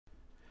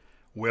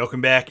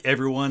Welcome back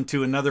everyone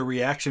to another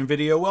reaction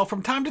video. Well,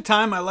 from time to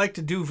time I like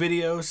to do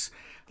videos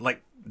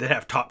like that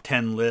have top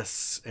 10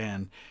 lists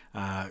and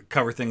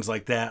cover things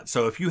like that.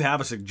 So if you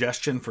have a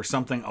suggestion for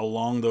something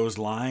along those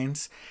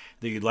lines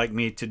that you'd like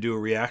me to do a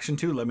reaction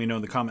to, let me know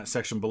in the comment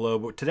section below.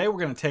 But today we're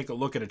going to take a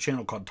look at a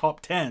channel called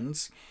Top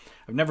Tens.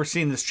 I've never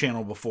seen this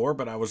channel before,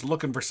 but I was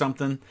looking for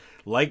something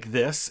like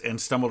this and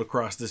stumbled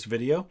across this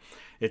video.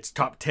 It's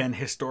top 10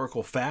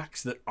 historical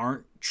facts that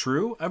aren't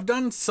true. I've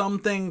done some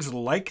things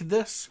like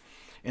this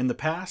in the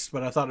past,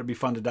 but I thought it'd be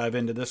fun to dive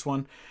into this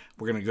one.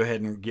 We're going to go ahead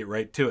and get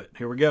right to it.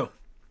 Here we go.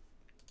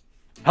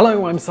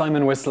 Hello, I'm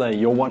Simon Whistler.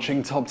 You're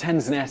watching Top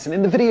 10's Net, and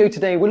in the video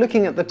today we're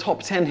looking at the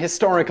top 10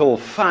 historical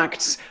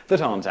facts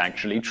that aren't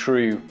actually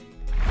true.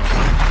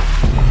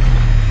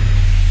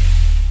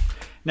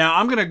 Now,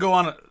 I'm going to go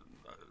on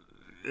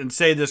and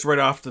say this right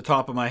off the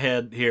top of my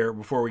head here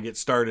before we get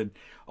started.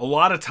 A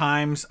lot of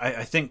times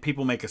I think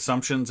people make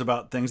assumptions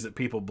about things that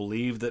people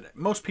believe that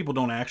most people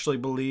don't actually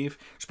believe,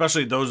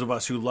 especially those of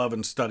us who love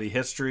and study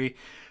history.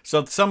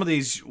 So some of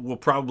these we'll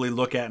probably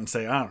look at and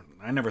say,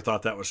 I never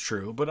thought that was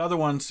true. But other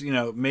ones,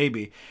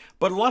 maybe.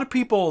 But a lot of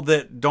people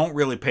that don't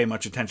really pay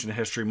much attention to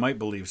history might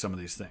believe some of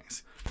these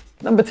things.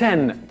 Number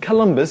 10.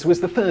 Columbus was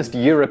the first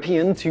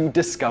European to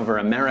discover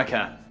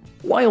America.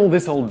 While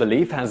this old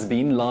belief has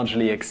been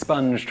largely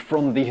expunged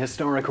from the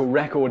historical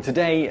record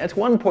today, at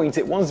one point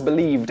it was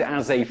believed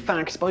as a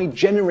fact by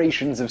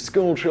generations of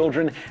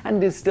schoolchildren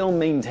and is still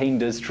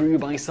maintained as true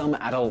by some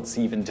adults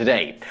even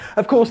today.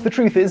 Of course, the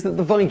truth is that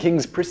the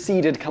Vikings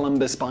preceded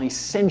Columbus by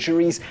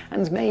centuries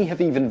and may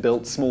have even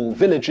built small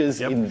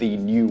villages in the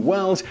New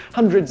World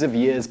hundreds of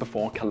years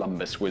before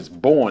Columbus was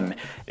born.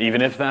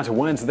 Even if that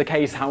weren't the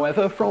case,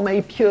 however, from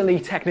a purely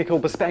technical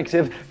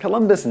perspective,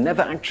 Columbus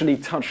never actually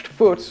touched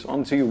foot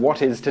onto what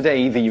is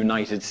today the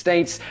United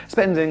States,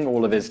 spending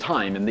all of his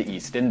time in the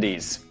East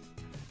Indies.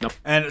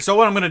 And so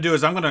what I'm going to do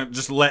is I'm going to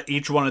just let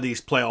each one of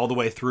these play all the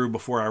way through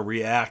before I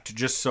react,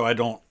 just so I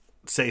don't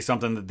say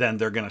something that then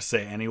they're going to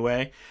say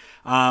anyway.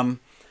 Part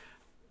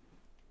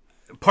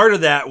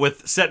of that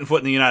with setting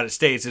foot in the United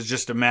States is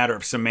just a matter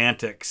of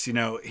semantics.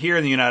 Here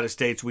in the United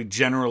States, we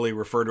generally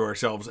refer to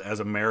ourselves as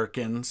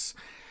Americans.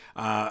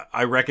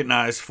 I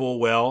recognize full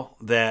well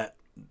that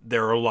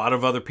there are a lot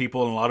of other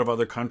people in a lot of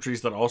other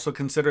countries that also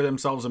consider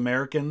themselves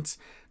Americans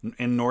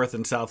in North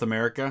and South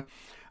America.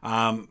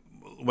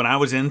 When I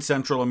was in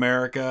Central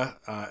America,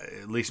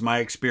 at least my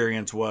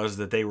experience was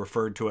that they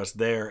referred to us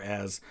there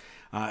as,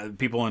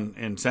 people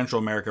in Central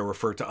America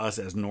refer to us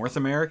as North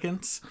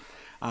Americans.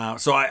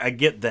 So I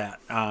get that.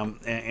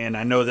 And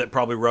I know that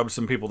probably rubs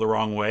some people the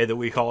wrong way that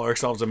we call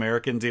ourselves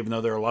Americans, even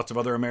though there are lots of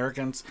other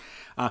Americans.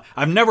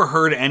 I've never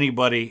heard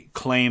anybody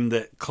claim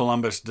that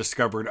Columbus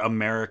discovered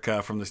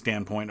America from the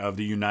standpoint of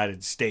the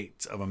United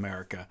States of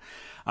America.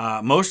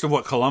 Most of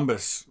what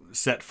Columbus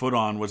set foot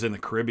on was in the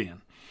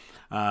Caribbean.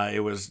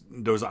 It was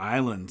those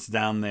islands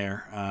down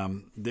there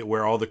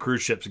where all the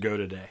cruise ships go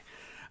today.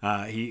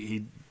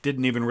 He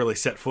didn't even really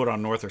set foot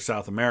on North or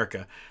South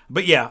America.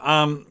 But yeah,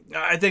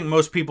 I think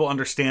most people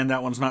understand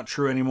that one's not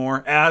true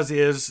anymore, as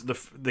is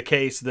the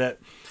case that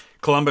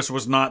Columbus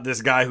was not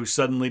this guy who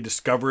suddenly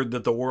discovered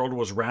that the world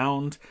was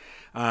round.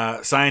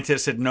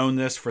 Scientists had known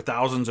this for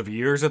thousands of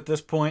years at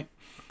this point.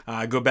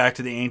 Go back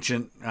to the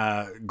ancient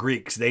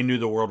Greeks. They knew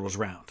the world was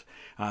round.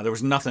 There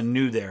was nothing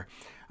new there.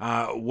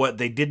 What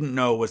they didn't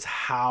know was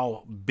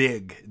how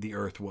big the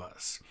earth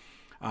was.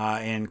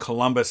 And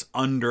Columbus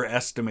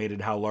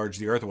underestimated how large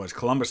the earth was.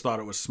 Columbus thought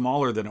it was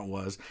smaller than it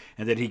was,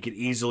 and that he could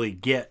easily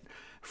get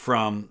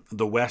from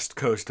the west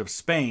coast of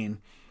Spain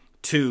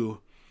to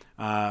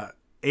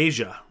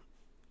Asia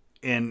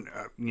in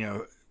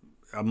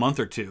a month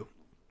or two.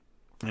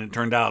 And it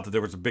turned out that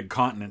there was a big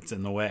continent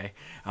in the way,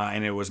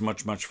 and it was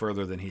much, much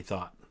further than he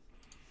thought.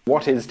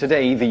 What is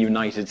today the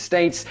United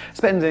States,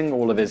 spending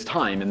all of his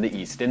time in the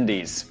East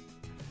Indies.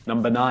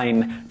 Number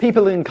 9.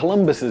 People in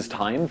Columbus's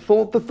time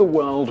thought that the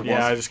world was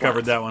I just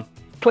covered that one.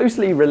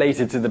 Closely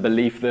related to the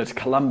belief that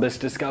Columbus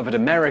discovered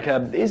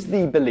America is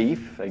the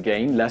belief,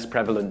 again less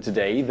prevalent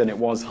today than it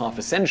was half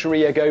a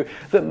century ago,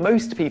 that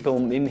most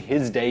people in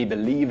his day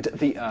believed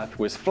the Earth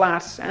was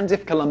flat, and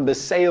if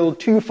Columbus sailed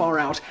too far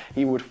out,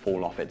 he would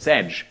fall off its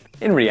edge.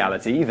 In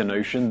reality, the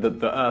notion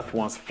that the Earth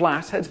was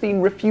flat had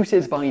been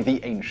refuted by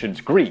the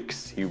ancient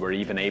Greeks, who were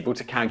even able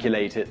to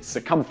calculate its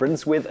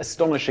circumference with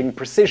astonishing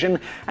precision,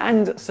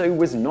 and so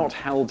was not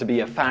held to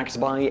be a fact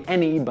by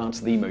any but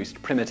the most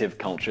primitive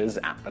cultures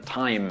at the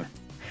time.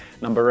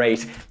 Number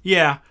 8.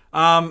 Yeah,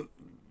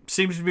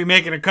 seems to be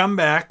making a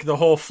comeback, the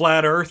whole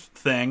flat Earth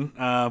thing,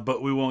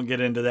 but we won't get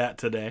into that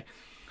today.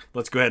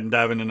 Let's go ahead and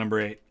dive into number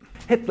 8.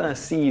 Hitler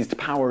seized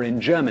power in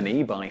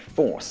Germany by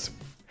force.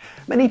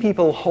 Many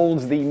people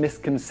hold the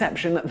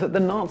misconception that the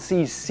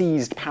Nazis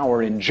seized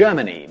power in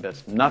Germany,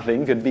 but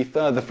nothing could be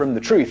further from the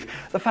truth.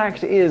 The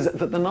fact is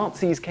that the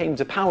Nazis came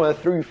to power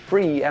through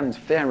free and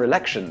fair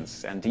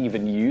elections, and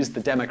even used the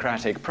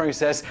democratic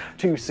process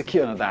to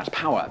secure that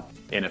power.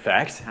 In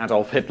effect,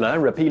 Adolf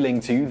Hitler,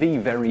 appealing to the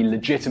very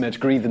legitimate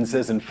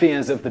grievances and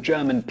fears of the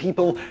German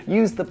people,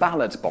 used the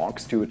ballot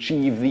box to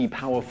achieve the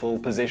powerful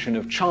position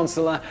of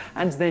Chancellor,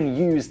 and then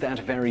used that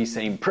very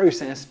same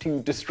process to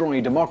destroy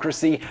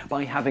democracy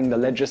by having the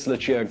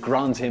legislature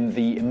grant him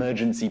the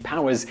emergency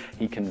powers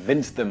he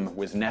convinced them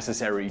was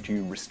necessary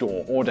to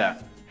restore order.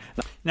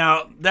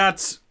 Now,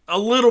 that's a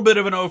little bit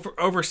of an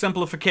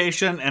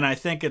oversimplification, and I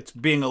think it's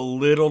being a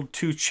little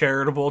too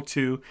charitable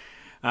to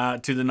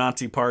the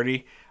Nazi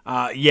Party.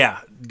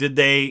 Yeah, did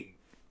they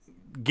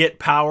get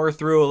power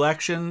through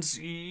elections?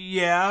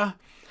 Yeah.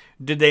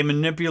 Did they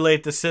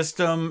manipulate the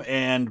system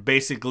and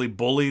basically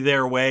bully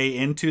their way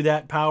into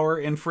that power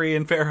in free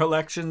and fair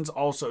elections?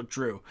 Also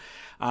true.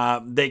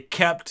 They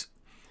kept,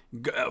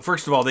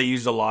 first of all, they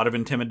used a lot of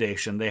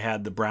intimidation. They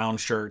had the brown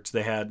shirts.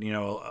 They had,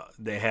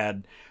 they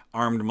had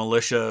armed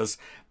militias.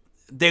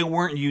 They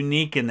weren't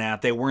unique in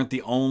that. They weren't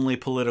the only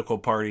political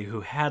party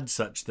who had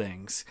such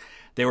things.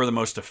 They were the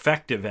most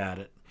effective at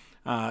it.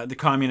 The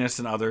communists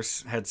and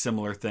others had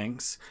similar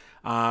things.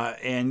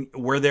 And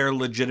were there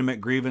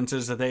legitimate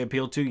grievances that they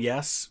appealed to?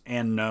 Yes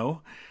and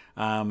no.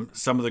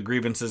 Some of the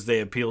grievances they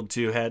appealed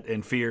to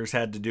and fears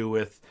had to do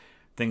with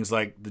things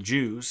like the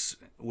Jews,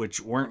 which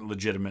weren't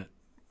legitimate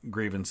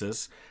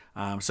grievances.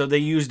 So they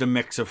used a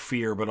mix of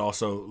fear, but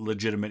also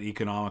legitimate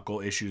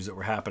economical issues that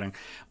were happening.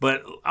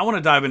 But I want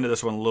to dive into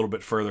this one a little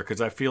bit further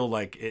because I feel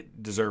like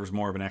it deserves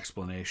more of an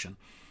explanation.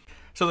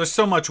 So there's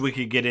so much we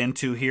could get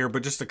into here,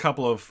 but just a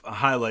couple of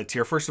highlights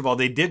here. First of all,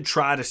 they did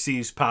try to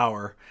seize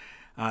power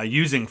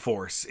using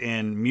force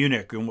in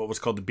Munich in what was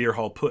called the Beer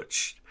Hall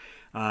Putsch.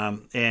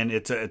 And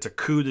it's a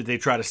coup that they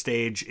try to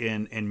stage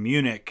in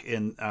Munich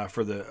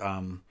for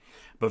the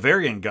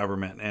Bavarian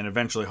government, and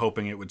eventually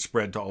hoping it would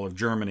spread to all of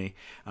Germany.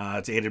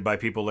 It's aided by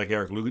people like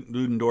Erich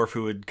Ludendorff,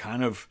 who had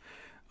kind of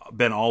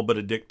been all but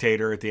a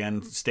dictator at the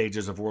end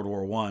stages of World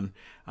War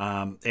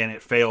I. And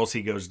it fails.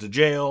 He goes to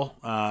jail.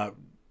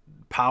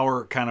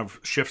 Power kind of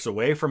shifts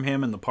away from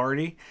him in the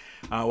party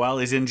while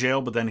he's in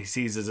jail, but then he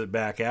seizes it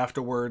back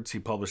afterwards. He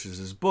publishes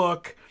his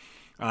book,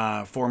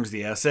 forms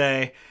the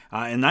SA.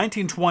 In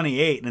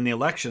 1928, in the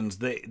elections,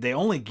 they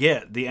only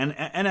get the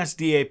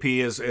NSDAP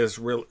is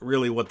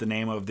really what the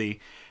name of the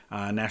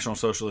National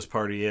Socialist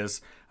Party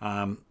is.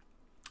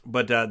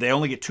 But they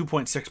only get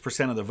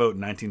 2.6% of the vote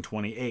in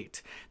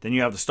 1928. Then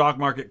you have the stock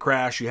market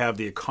crash. You have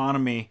the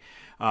economy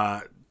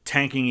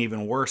tanking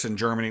even worse in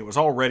Germany. It was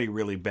already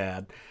really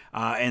bad.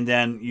 And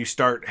then you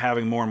start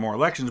having more and more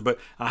elections. But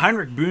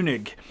Heinrich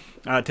Bönig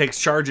takes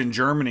charge in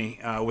Germany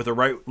with a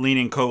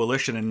right-leaning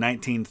coalition in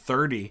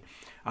 1930.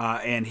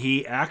 And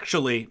he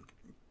actually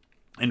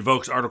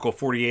invokes Article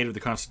 48 of the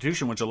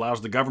Constitution, which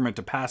allows the government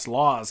to pass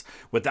laws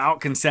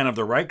without consent of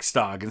the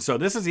Reichstag. And so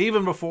this is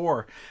even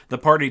before the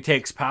party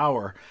takes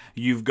power.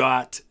 You've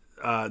got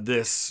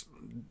this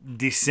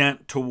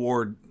descent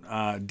toward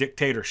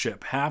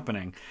dictatorship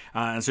happening.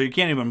 And so you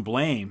can't even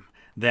blame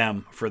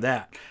them for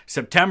that.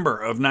 September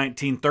of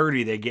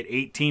 1930, they get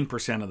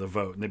 18% of the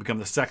vote, and they become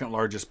the second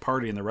largest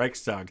party in the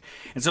Reichstag.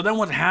 And so then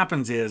what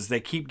happens is they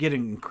keep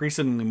getting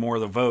increasingly more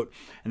of the vote,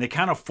 and they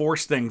kind of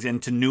force things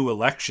into new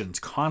elections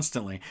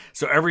constantly.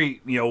 So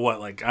every,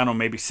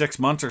 maybe 6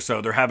 months or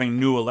so, they're having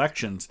new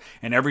elections,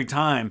 and every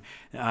time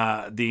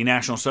the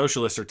National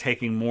Socialists are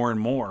taking more and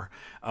more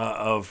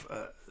of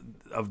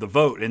the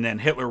vote. And then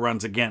Hitler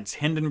runs against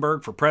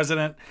Hindenburg for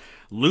president,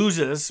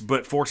 loses,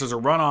 but forces a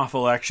runoff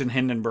election.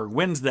 Hindenburg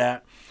wins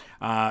that.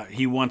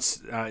 He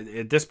wants,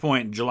 at this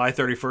point, July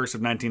 31st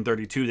of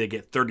 1932, they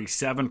get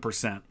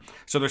 37%.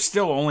 So they're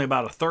still only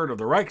about a third of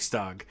the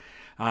Reichstag.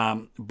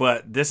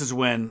 But this is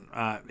when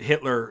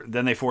Hitler,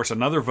 then they force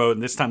another vote,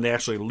 and this time they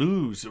actually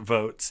lose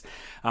votes.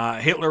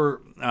 Hitler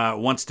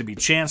wants to be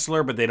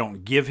chancellor, but they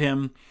don't give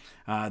him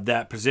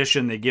that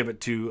position. They give it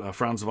to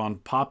Franz von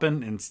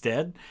Papen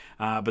instead.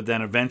 But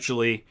then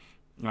eventually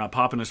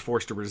Papen is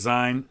forced to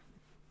resign,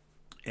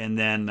 and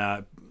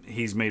then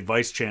he's made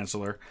vice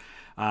chancellor.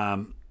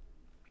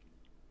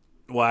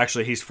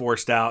 He's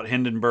forced out.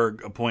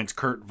 Hindenburg appoints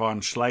Kurt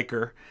von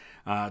Schleicher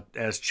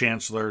as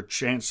chancellor.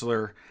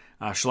 Chancellor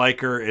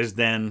Schleicher is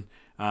then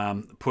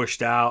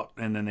pushed out,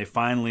 and then they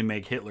finally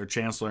make Hitler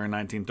chancellor in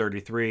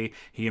 1933.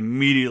 He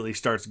immediately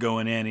starts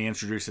going in. He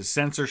introduces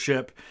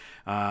censorship.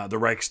 The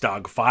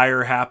Reichstag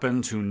fire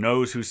happens. Who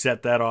knows who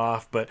set that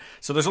off? But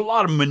so there's a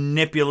lot of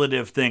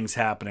manipulative things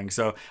happening.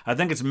 So I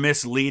think it's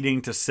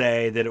misleading to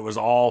say that it was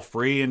all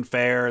free and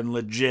fair and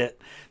legit.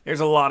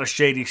 There's a lot of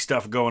shady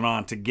stuff going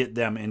on to get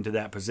them into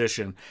that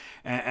position.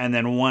 And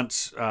then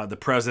once the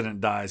president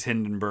dies,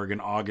 Hindenburg,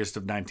 in August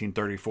of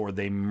 1934,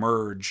 they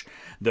merge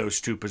those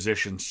two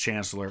positions,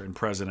 chancellor and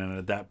president. And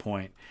at that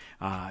point,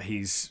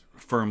 he's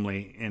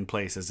firmly in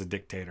place as a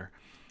dictator.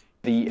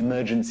 The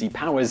emergency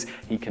powers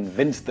he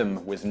convinced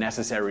them was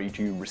necessary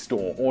to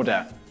restore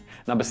order.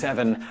 Number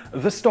 7.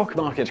 The stock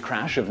market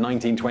crash of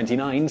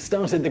 1929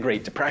 started the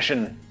Great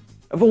Depression.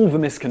 Of all the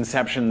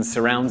misconceptions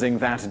surrounding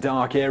that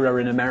dark era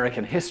in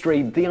American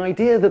history, the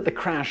idea that the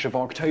crash of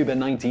October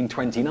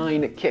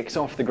 1929 kicked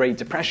off the Great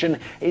Depression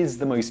is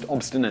the most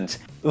obstinate.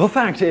 The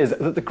fact is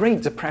that the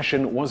Great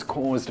Depression was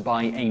caused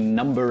by a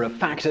number of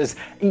factors,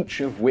 each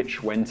of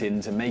which went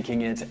into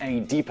making it a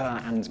deeper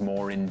and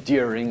more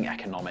enduring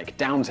economic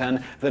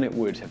downturn than it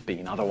would have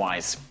been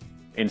otherwise.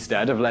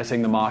 Instead of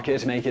letting the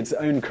market make its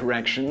own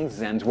corrections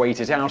and wait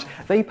it out,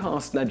 they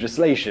passed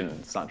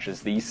legislation, such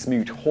as the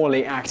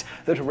Smoot-Hawley Act,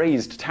 that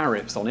raised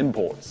tariffs on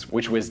imports,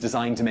 which was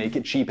designed to make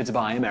it cheaper to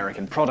buy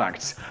American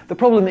products. The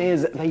problem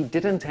is, they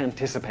didn't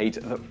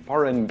anticipate that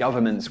foreign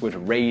governments would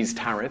raise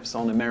tariffs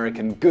on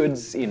American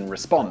goods in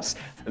response,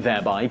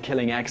 thereby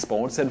killing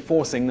exports and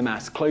forcing the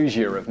mass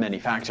closure of many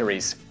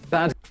factories.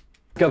 Bad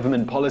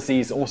government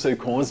policies also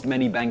caused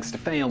many banks to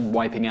fail,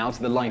 wiping out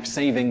the life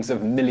savings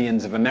of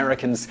millions of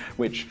Americans,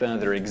 which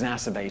further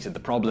exacerbated the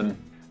problem.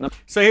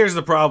 So here's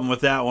the problem with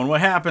that one.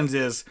 What happens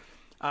is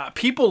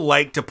people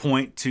like to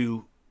point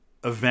to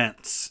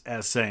events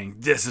as saying,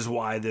 this is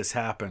why this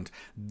happened.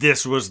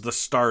 This was the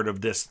start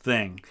of this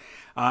thing.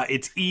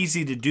 It's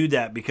easy to do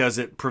that because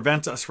it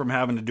prevents us from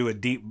having to do a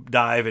deep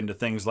dive into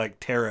things like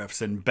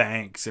tariffs and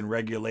banks and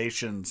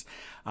regulations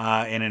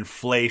and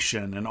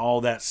inflation and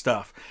all that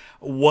stuff.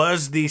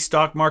 Was the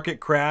stock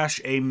market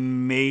crash a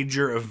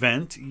major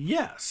event?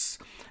 Yes.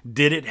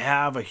 Did it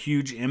have a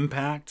huge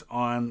impact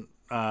on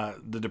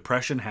the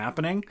Depression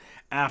happening?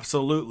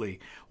 Absolutely.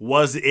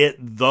 Was it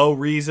the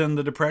reason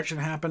the Depression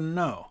happened?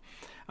 No.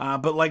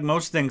 But like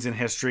most things in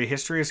history,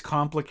 history is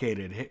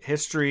complicated.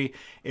 History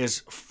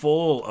is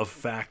full of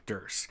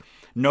factors.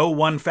 No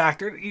one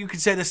factor. You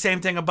could say the same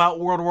thing about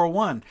World War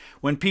I.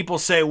 When people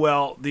say,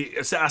 well, the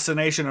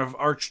assassination of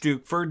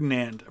Archduke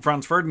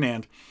Franz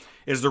Ferdinand,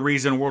 is the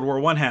reason World War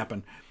I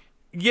happened.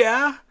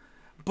 Yeah,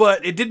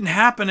 but it didn't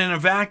happen in a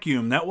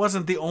vacuum. That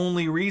wasn't the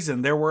only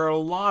reason. There were a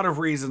lot of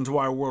reasons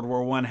why World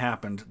War I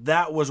happened.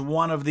 That was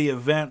one of the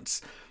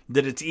events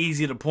that it's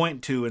easy to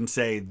point to and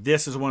say,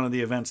 this is one of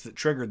the events that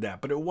triggered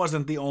that. But it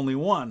wasn't the only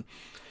one.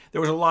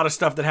 There was a lot of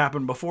stuff that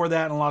happened before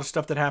that and a lot of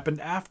stuff that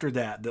happened after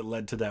that that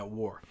led to that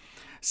war.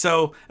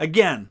 So,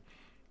 again,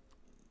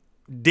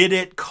 did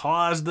it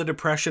cause the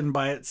Depression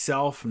by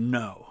itself?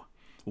 No.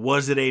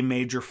 Was it a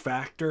major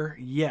factor?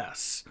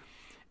 Yes.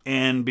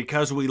 And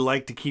because we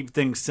like to keep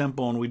things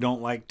simple and we don't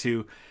like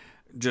to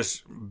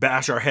just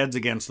bash our heads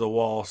against the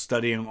wall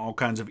studying all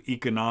kinds of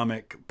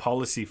economic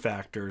policy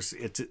factors,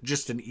 it's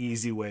just an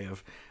easy way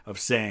of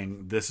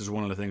saying this is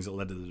one of the things that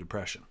led to the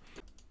Depression.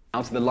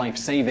 Out the life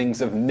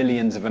savings of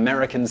millions of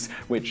Americans,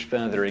 which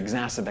further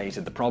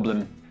exacerbated the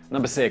problem.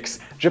 Number 6.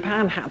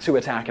 Japan had to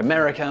attack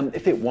America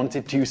if it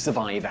wanted to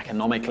survive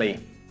economically.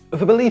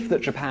 The belief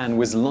that Japan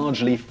was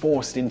largely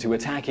forced into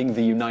attacking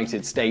the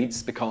United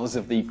States because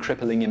of the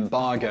crippling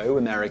embargo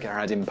America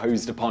had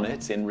imposed upon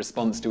it in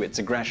response to its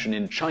aggression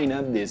in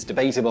China is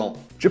debatable.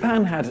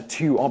 Japan had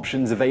two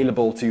options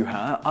available to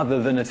her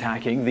other than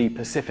attacking the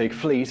Pacific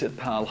Fleet at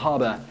Pearl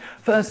Harbor.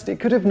 First,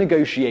 it could have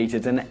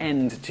negotiated an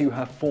end to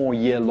her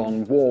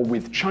 4-year-long war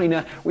with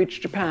China,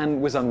 which Japan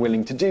was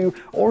unwilling to do,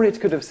 or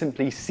it could have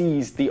simply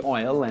seized the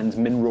oil and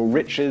mineral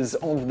riches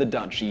of the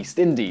Dutch East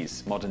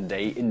Indies,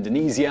 modern-day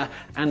Indonesia,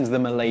 and the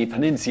Malay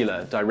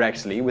Peninsula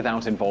directly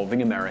without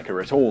involving America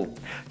at all.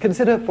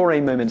 Consider for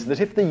a moment that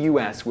if the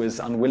US was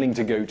unwilling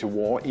to go to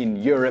war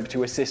in Europe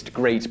to assist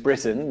Great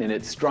Britain in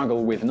its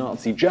struggle with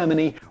Nazi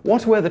Germany,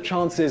 what were the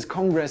chances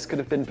Congress could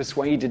have been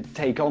persuaded to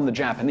take on the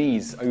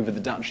Japanese over the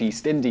Dutch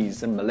East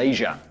Indies and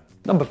Malaysia?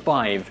 Number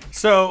 5.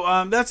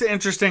 So that's an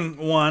interesting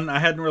one. I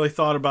hadn't really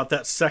thought about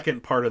that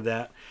second part of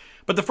that.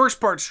 But the first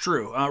part's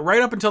true.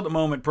 Right up until the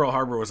moment Pearl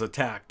Harbor was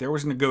attacked, there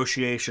was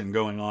negotiation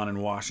going on in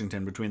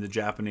Washington between the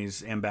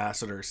Japanese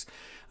ambassadors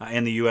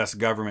and the U.S.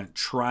 government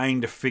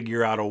trying to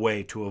figure out a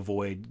way to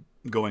avoid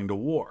going to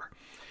war.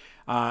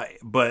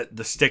 But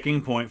the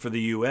sticking point for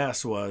the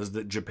U.S. was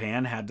that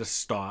Japan had to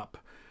stop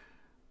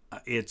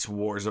its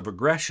wars of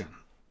aggression.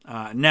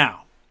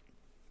 Now,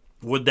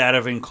 would that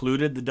have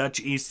included the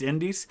Dutch East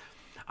Indies?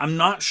 I'm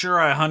not sure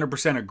I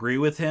 100% agree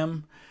with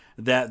him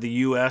that the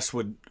U.S.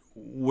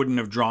 wouldn't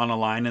have drawn a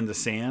line in the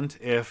sand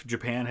if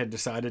Japan had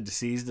decided to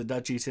seize the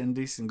Dutch East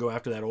Indies and go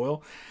after that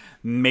oil.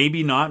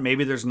 Maybe not.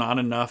 Maybe there's not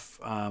enough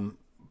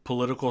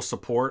political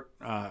support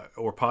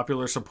or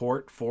popular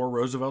support for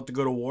Roosevelt to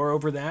go to war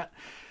over that.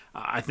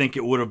 I think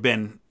it would have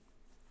been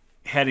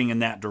heading in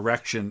that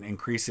direction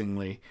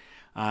increasingly.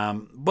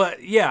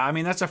 But yeah, I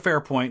mean, that's a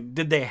fair point.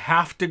 Did they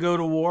have to go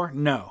to war?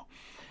 No.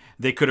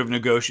 They could have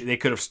negotiated. They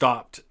could have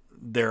stopped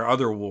their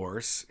other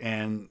wars,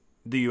 and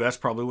the U.S.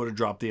 probably would have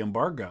dropped the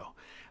embargo.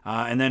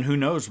 And then who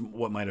knows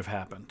what might have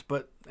happened.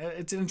 But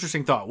it's an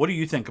interesting thought. What do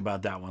you think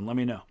about that one? Let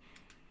me know.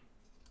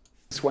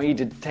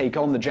 Persuaded to take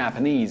on the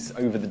Japanese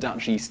over the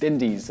Dutch East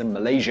Indies and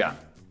Malaysia.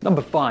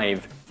 Number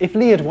 5. If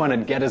Lee had won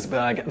at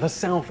Gettysburg, the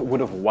South would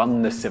have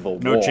won the Civil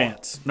War. No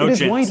chance. No chance. It is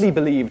chance. widely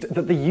believed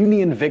that the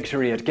Union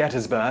victory at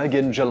Gettysburg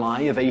in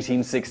July of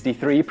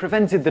 1863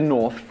 prevented the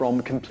North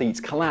from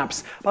complete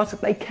collapse,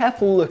 but a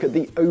careful look at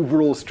the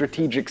overall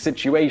strategic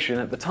situation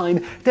at the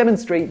time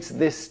demonstrates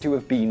this to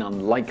have been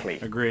unlikely.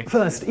 Agree.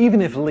 First,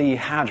 even if Lee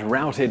had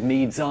routed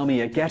Meade's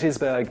army at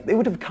Gettysburg, it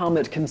would have come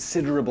at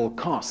considerable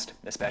cost,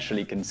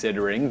 especially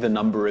considering the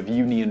number of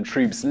Union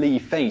troops Lee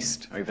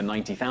faced, over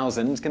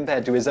 90,000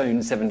 compared to his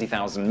own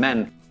 70,000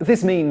 men.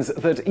 This means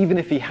that even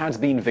if he had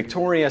been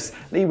victorious,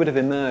 Lee would have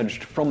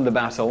emerged from the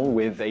battle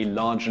with a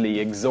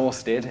largely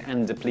exhausted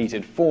and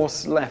depleted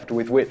force left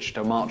with which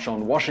to march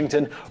on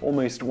Washington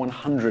almost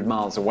 100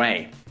 miles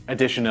away.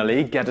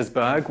 Additionally,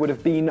 Gettysburg would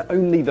have been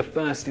only the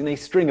first in a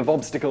string of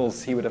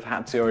obstacles he would have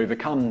had to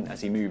overcome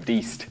as he moved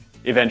east.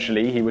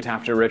 Eventually, he would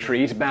have to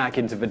retreat back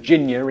into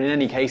Virginia in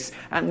any case,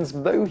 and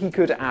though he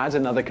could add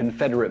another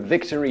Confederate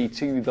victory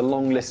to the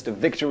long list of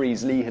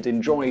victories Lee had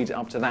enjoyed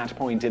up to that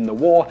point in the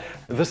war,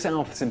 the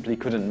South simply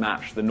couldn't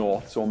match the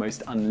North's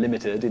almost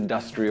unlimited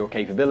industrial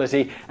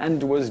capability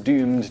and was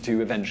doomed to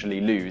eventually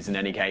lose in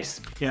any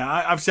case.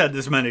 Yeah, I've said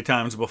this many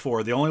times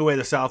before. The only way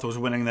the South was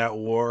winning that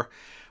war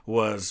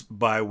was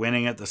by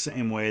winning it the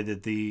same way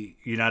that the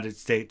United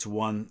States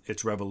won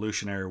its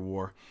Revolutionary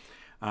War.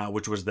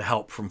 Which was the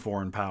help from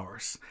foreign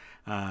powers.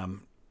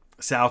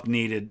 South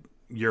needed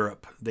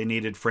Europe. They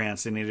needed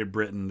France. They needed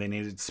Britain. They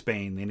needed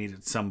Spain. They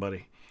needed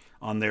somebody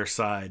on their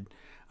side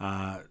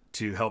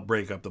to help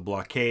break up the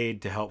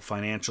blockade, to help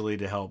financially,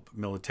 to help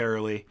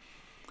militarily.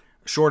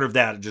 Short of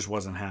that, it just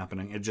wasn't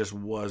happening. It just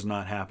was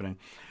not happening.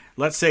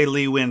 Let's say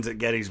Lee wins at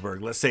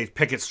Gettysburg. Let's say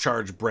Pickett's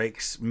charge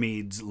breaks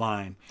Meade's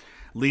line.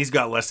 Lee's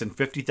got less than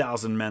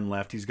 50,000 men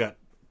left. He's got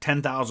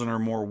 10,000 or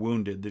more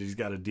wounded that he's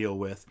got to deal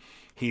with.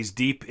 He's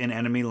deep in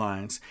enemy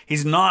lines.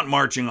 He's not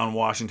marching on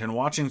Washington.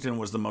 Washington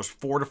was the most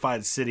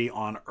fortified city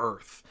on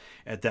earth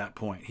at that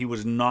point. He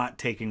was not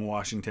taking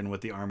Washington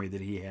with the army that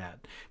he had.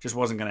 It just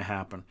wasn't going to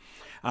happen.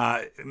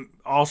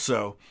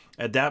 Also,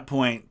 at that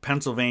point,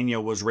 Pennsylvania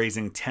was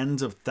raising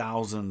tens of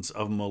thousands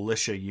of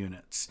militia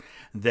units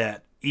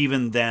that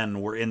even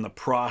then were in the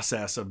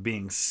process of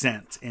being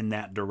sent in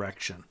that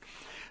direction.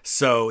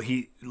 So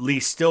Lee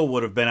still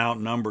would have been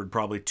outnumbered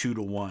probably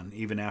 2-1,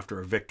 even after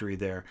a victory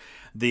there.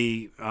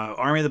 The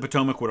Army of the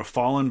Potomac would have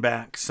fallen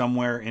back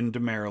somewhere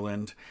into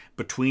Maryland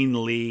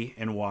between Lee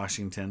and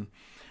Washington.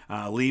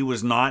 Lee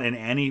was not in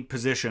any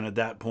position at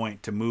that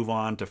point to move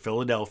on to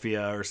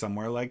Philadelphia or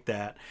somewhere like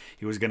that.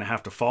 He was going to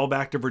have to fall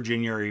back to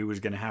Virginia, or he was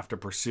going to have to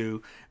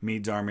pursue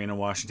Meade's army in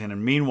Washington.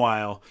 And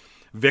meanwhile,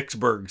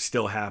 Vicksburg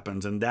still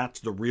happens, and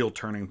that's the real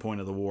turning point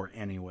of the war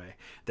anyway.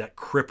 That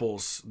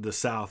cripples the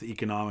South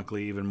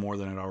economically even more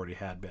than it already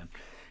had been.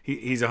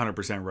 He's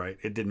 100% right.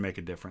 It didn't make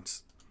a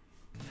difference.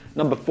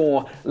 Number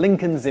 4.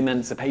 Lincoln's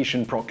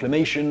Emancipation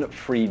Proclamation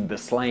freed the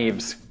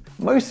slaves.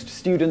 Most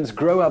students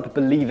grow up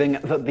believing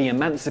that the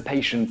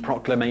Emancipation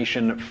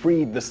Proclamation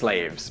freed the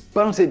slaves,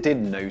 but it did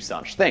no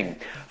such thing.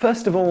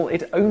 First of all,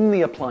 it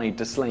only applied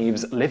to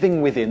slaves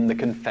living within the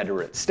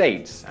Confederate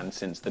States, and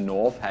since the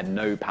North had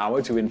no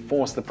power to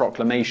enforce the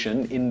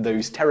proclamation in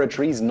those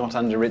territories not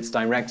under its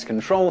direct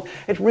control,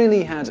 it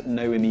really had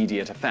no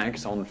immediate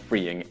effect on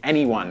freeing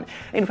anyone.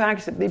 In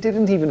fact, it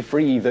didn't even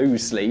free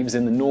those slaves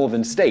in the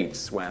northern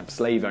states, where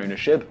slave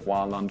ownership,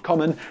 while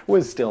uncommon,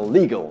 was still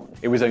legal.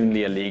 It was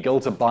only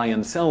illegal to buy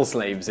and sell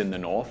slaves in the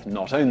North,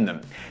 not own them.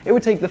 It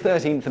would take the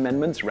 13th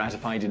Amendment,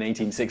 ratified in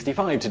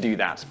 1865, to do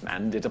that,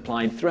 and it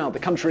applied throughout the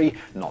country,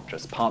 not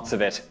just parts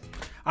of it.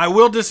 I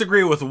will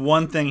disagree with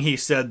one thing he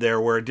said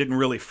there, where it didn't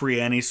really free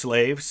any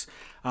slaves.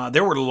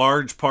 There were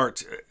large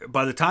parts,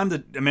 by the time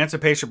the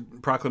Emancipation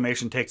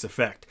Proclamation takes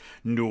effect,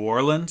 New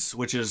Orleans,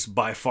 which is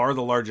by far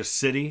the largest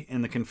city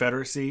in the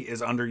Confederacy,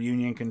 is under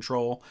Union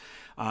control.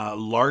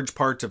 Large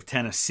parts of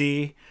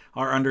Tennessee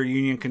are under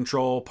Union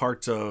control,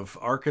 parts of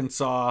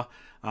Arkansas,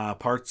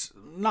 parts,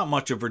 not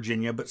much of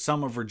Virginia, but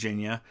some of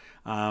Virginia.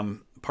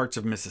 Parts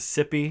of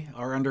Mississippi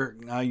are under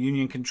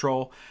Union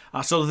control.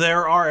 So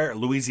there are,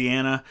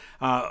 Louisiana,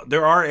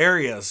 there are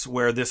areas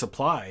where this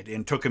applied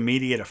and took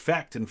immediate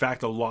effect. In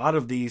fact, a lot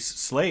of these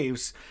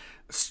slaves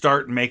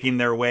start making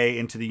their way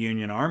into the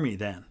Union Army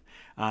then.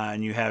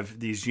 And you have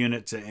these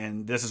units,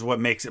 and this is what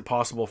makes it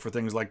possible for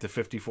things like the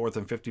 54th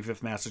and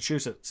 55th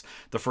Massachusetts,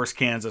 the 1st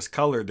Kansas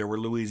Colored. There were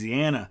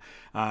Louisiana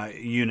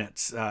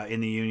units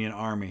in the Union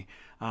Army.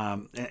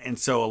 And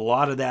so a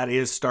lot of that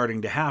is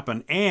starting to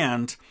happen,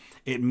 and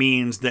it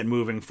means that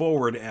moving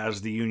forward,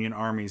 as the Union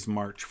armies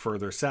march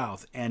further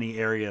south, any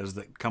areas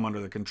that come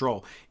under their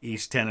control,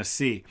 East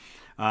Tennessee,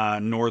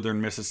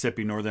 northern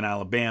Mississippi, northern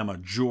Alabama,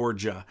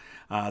 Georgia,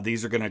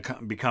 these are going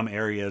to become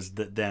areas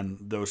that then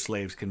those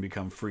slaves can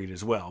become freed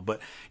as well. But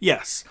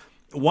yes,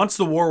 once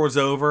the war was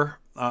over,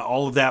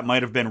 all of that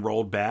might have been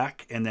rolled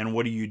back, and then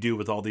what do you do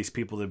with all these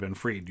people that have been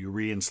freed? Do you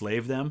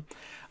re-enslave them?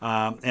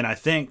 And I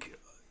think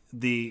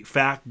the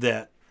fact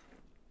that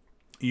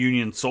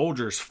Union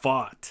soldiers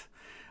fought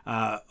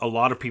a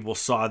lot of people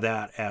saw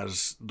that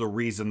as the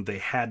reason they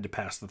had to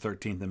pass the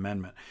 13th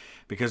Amendment,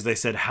 because they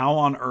said, how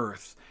on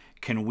earth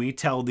can we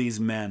tell these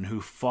men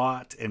who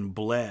fought and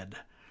bled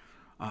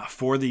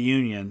for the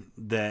Union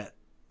that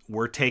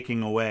we're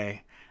taking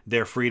away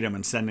their freedom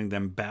and sending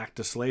them back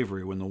to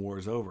slavery when the war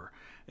is over?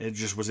 It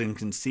just was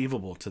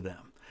inconceivable to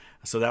them.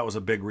 So that was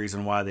a big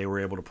reason why they were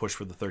able to push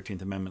for the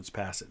 13th Amendment's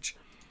passage.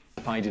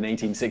 Applied in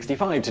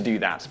 1865 to do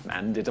that,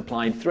 and it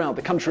applied throughout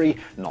the country,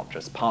 not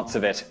just parts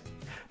of it.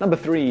 Number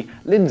 3,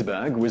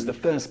 Lindbergh was the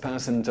first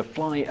person to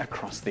fly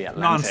across the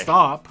Atlantic.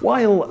 Non-stop.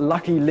 While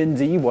Lucky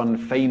Lindy won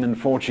fame and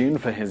fortune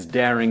for his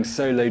daring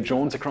solo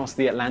jaunt across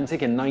the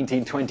Atlantic in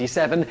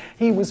 1927,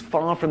 he was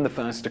far from the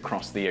first to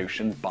cross the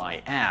ocean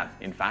by air.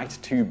 In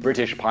fact, 2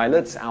 British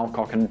pilots,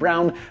 Alcock and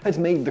Brown, had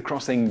made the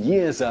crossing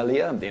years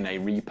earlier in a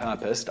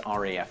repurposed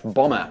RAF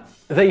bomber.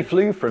 They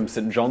flew from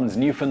St John's,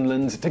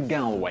 Newfoundland to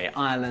Galway,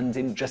 Ireland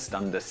in just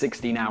under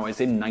 16 hours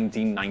in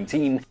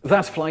 1919.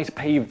 That flight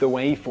paved the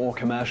way for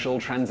commercial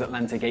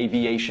transatlantic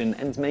aviation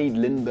and made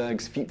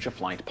Lindbergh's future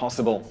flight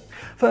possible.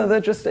 Further,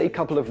 just a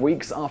couple of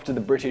weeks after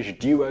the British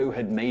duo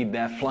had made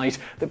their flight,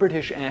 the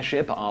British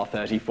airship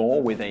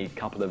R-34, with a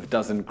couple of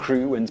dozen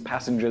crew and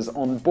passengers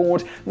on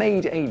board,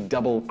 made a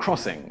double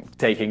crossing,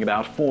 taking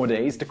about 4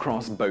 days to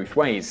cross both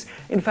ways.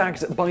 In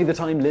fact, by the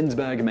time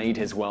Lindbergh made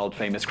his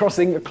world-famous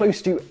crossing,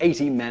 close to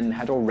 80 men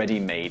had already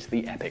made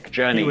the epic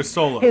journey. He was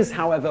solo. His,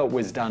 however,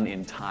 was done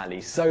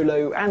entirely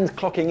solo, and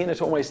clocking in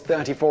at almost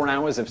 34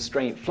 hours of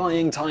straight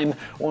flying time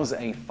was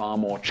a far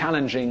more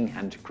challenging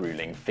and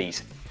grueling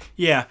feat.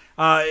 Yeah,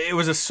 it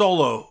was a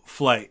solo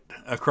flight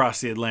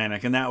across the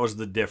Atlantic, and that was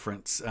the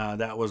difference.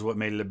 That was what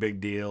made it a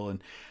big deal.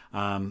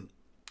 And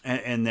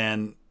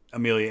then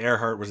Amelia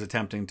Earhart was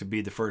attempting to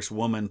be the first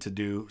woman to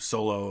do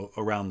solo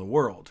around the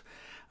world.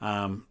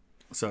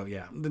 So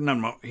yeah,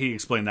 he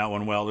explained that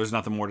one well. There's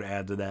nothing more to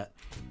add to that.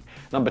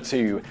 Number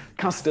 2,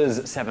 Custer's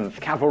 7th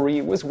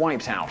Cavalry was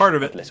wiped out Part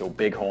of it. at Little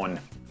Bighorn.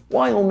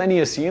 While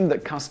many assume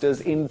that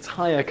Custer's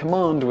entire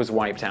command was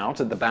wiped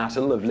out at the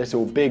Battle of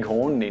Little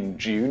Bighorn in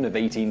June of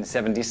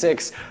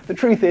 1876, the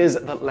truth is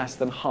that less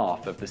than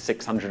half of the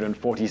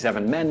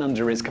 647 men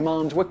under his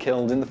command were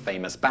killed in the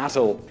famous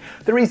battle.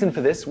 The reason for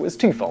this was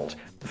twofold.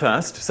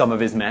 First, some of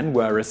his men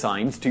were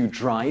assigned to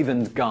drive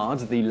and guard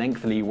the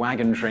lengthy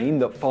wagon train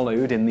that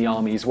followed in the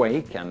army's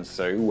wake, and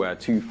so were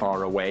too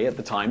far away at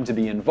the time to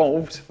be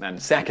involved. And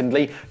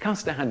secondly,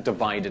 Custer had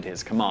divided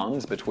his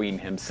command between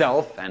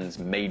himself and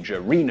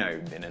Major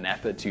Reno in an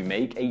effort to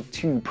make a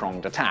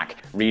two-pronged attack.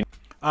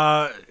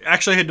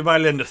 Actually, I had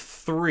divided it into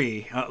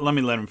 3. Let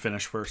him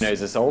finish first.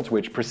 Reno's assault,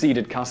 which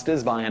preceded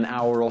Custer's by an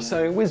hour or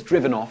so, was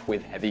driven off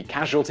with heavy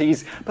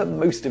casualties, but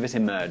most of it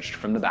emerged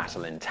from the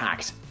battle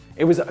intact.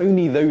 It was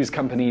only those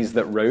companies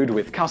that rode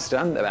with Custer,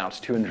 about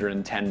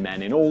 210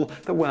 men in all,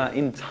 that were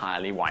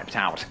entirely wiped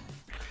out.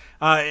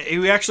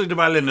 He actually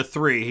divided it into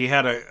 3. He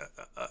had a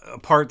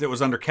part that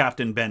was under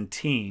Captain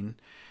Benteen.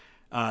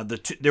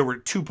 There were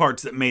 2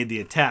 parts that made the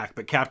attack,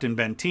 but Captain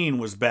Benteen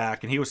was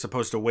back, and he was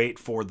supposed to wait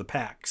for the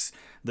packs,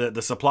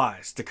 the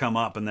supplies, to come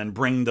up and then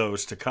bring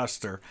those to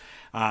Custer.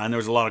 And there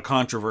was a lot of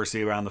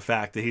controversy around the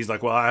fact that he's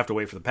like, well, I have to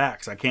wait for the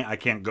packs. I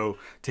can't go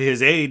to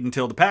his aid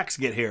until the packs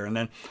get here. And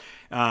then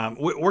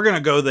we're going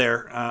to go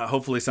there,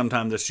 hopefully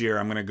sometime this year.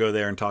 I'm going to go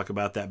there and talk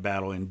about that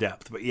battle in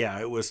depth. But yeah,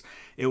 it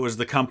was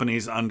the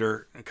companies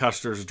under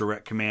Custer's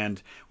direct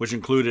command, which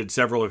included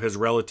several of his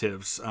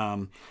relatives.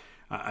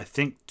 I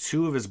think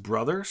 2 of his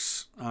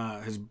brothers,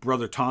 his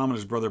brother Tom and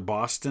his brother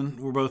Boston,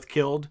 were both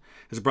killed.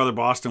 His brother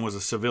Boston was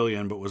a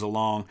civilian but was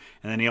along.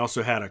 And then he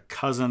also had a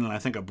cousin and I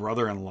think a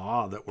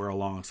brother-in-law that were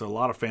along. So a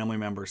lot of family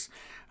members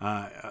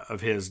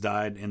of his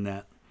died in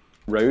that.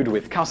 Rode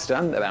with Custer,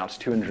 about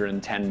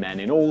 210 men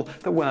in all,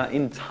 that were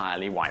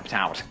entirely wiped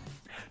out.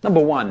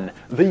 Number 1,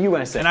 the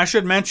USA. And I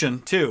should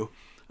mention, too,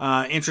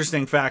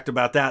 interesting fact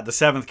about that, the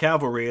 7th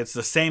Cavalry, it's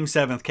the same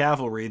 7th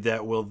Cavalry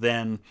that will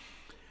then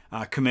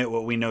commit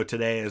what we know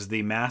today as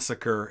the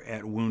massacre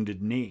at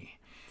Wounded Knee,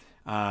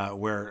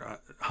 where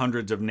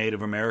hundreds of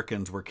Native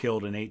Americans were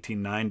killed in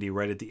 1890,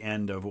 right at the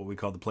end of what we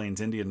call the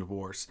Plains Indian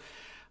Wars.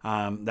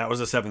 That was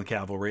the 7th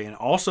Cavalry. And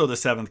also the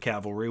 7th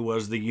Cavalry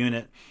was the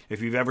unit,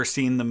 if you've ever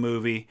seen the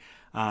movie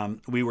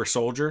We Were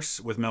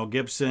Soldiers with Mel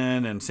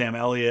Gibson and Sam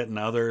Elliott and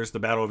others, the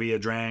Battle of Ia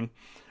Drang,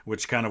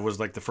 which kind of was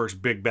like the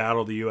first big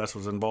battle the U.S.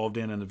 was involved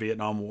in the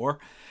Vietnam War.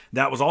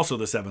 That was also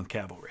the 7th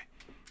Cavalry.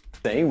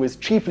 They was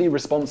chiefly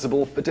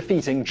responsible for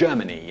defeating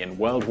Germany in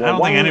World War I I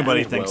don't think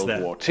anybody and thinks World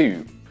that. War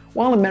II.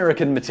 While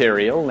American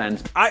material and...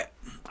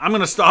 I'm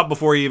going to stop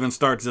before he even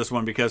starts this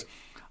one, because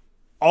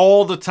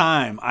all the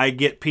time I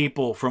get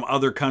people from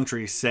other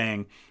countries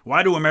saying,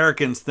 why do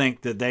Americans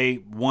think that they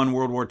won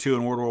World War II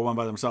and World War I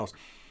by themselves?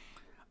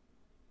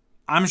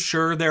 I'm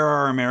sure there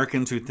are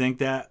Americans who think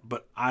that,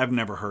 but I've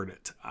never heard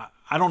it.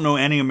 I don't know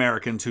any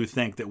Americans who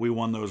think that we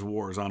won those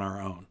wars on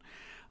our own.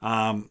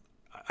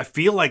 I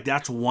feel like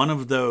that's one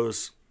of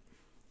those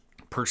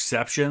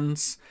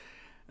perceptions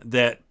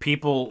that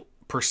people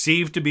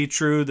perceive to be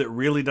true that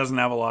really doesn't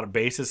have a lot of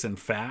basis in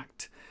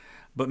fact.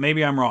 but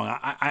maybe I'm wrong.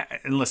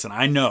 And listen,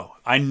 I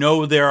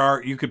know there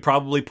are. You could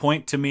probably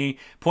point me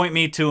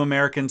to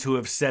Americans who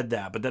have said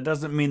that, but that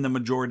doesn't mean the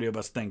majority of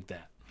us think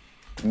that.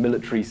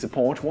 Military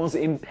support was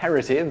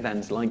imperative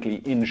and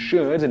likely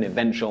ensured an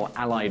eventual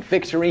Allied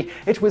victory.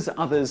 It was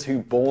others who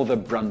bore the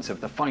brunt of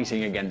the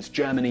fighting against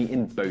Germany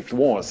in both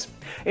wars.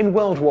 In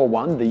World War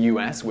I, the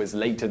US was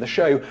late to the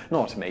show,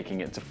 not making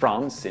it to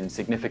France in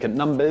significant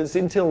numbers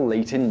until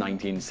late in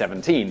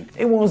 1917.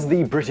 It was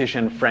the British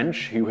and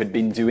French who had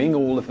been doing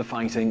all of the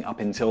fighting up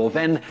until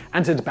then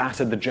and had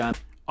battered the Germans.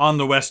 On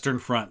the Western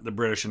Front, the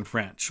British and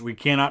French. We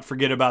cannot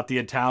forget about the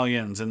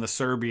Italians and the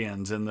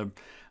Serbians and the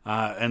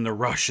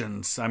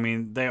Russians. I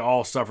mean, they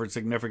all suffered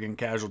significant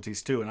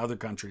casualties too, and other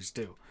countries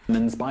too.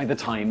 By the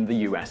time the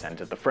US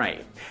entered the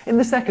fray. In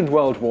the Second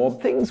World War,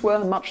 things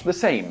were much the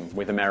same,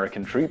 with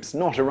American troops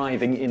not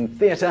arriving in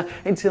theatre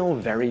until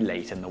very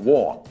late in the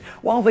war.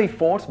 While they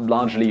fought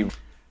largely...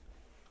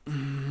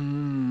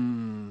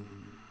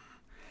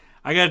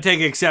 I gotta take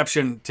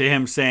exception to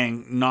him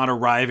saying not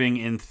arriving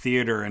in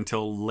theater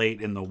until late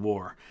in the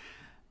war.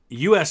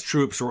 U.S.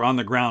 troops were on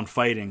the ground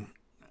fighting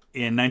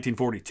in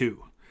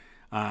 1942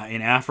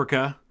 in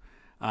Africa,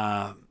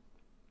 as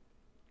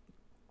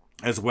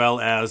well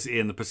as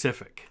in the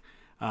Pacific.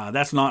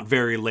 That's not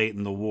very late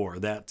in the war.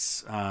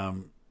 That's a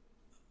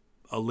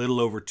little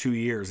over 2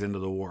 years into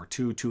the war,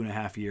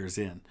 2.5 years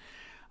in.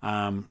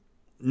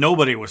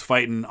 Nobody was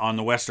fighting on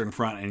the Western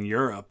Front in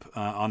Europe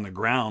on the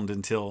ground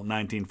until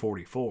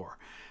 1944,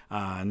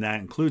 and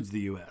that includes the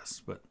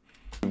U.S. But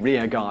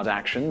rearguard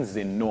actions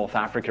in North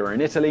Africa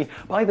and Italy.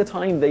 By the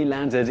time they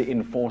landed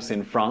in force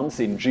in France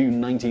in June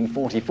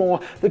 1944,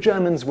 the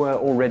Germans were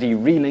already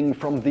reeling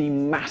from the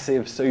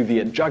massive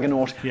Soviet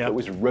juggernaut that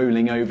was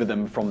rolling over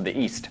them from the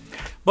east.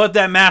 But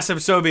that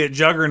massive Soviet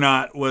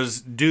juggernaut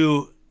was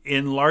due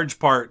in large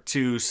part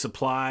to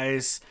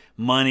supplies,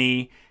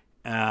 money,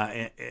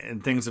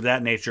 and things of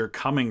that nature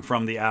coming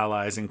from the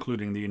Allies,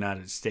 including the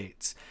United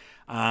States.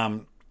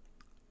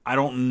 I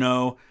don't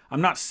know.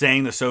 I'm not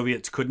saying the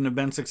Soviets couldn't have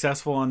been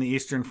successful on the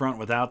Eastern Front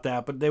without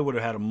that, but they would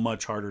have had a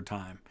much harder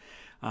time.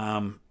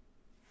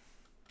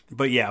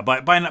 But yeah,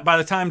 by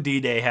the time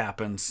D-Day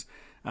happens,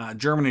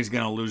 Germany's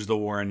going to lose the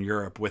war in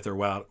Europe with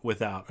or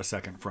without a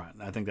second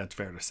front. I think that's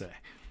fair to say.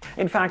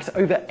 In fact,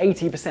 over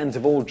 80%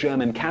 of all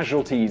German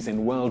casualties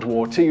in World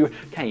War II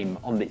came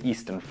on the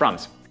Eastern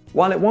Front.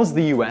 While it was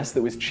the US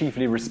that was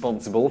chiefly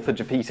responsible for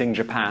defeating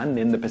Japan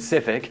in the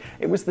Pacific,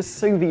 it was the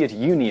Soviet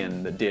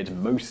Union that did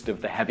most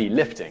of the heavy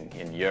lifting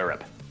in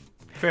Europe.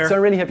 Fair. So I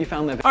really hope you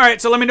found that. All right,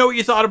 so let me know what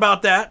you thought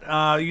about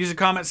that. Use a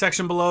comment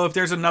section below if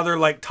there's another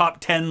like top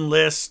 10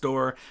 list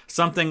or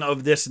something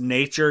of this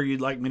nature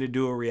you'd like me to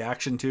do a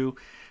reaction to.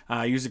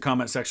 Use the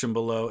comment section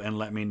below and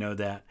let me know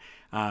that.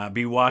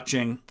 Be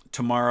watching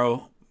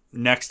tomorrow.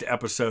 Next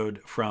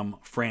episode from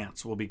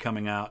France will be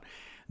coming out.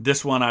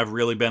 This one I've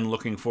really been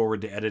looking forward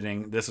to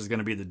editing. This is going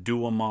to be the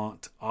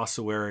Douaumont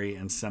Ossuary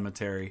and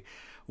Cemetery.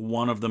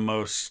 One of the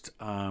most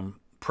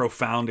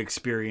profound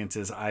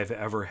experiences I've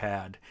ever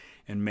had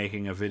in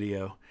making a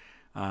video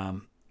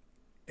at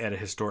a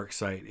historic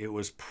site. It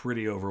was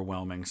pretty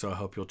overwhelming, so I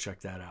hope you'll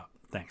check that out.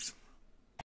 Thanks.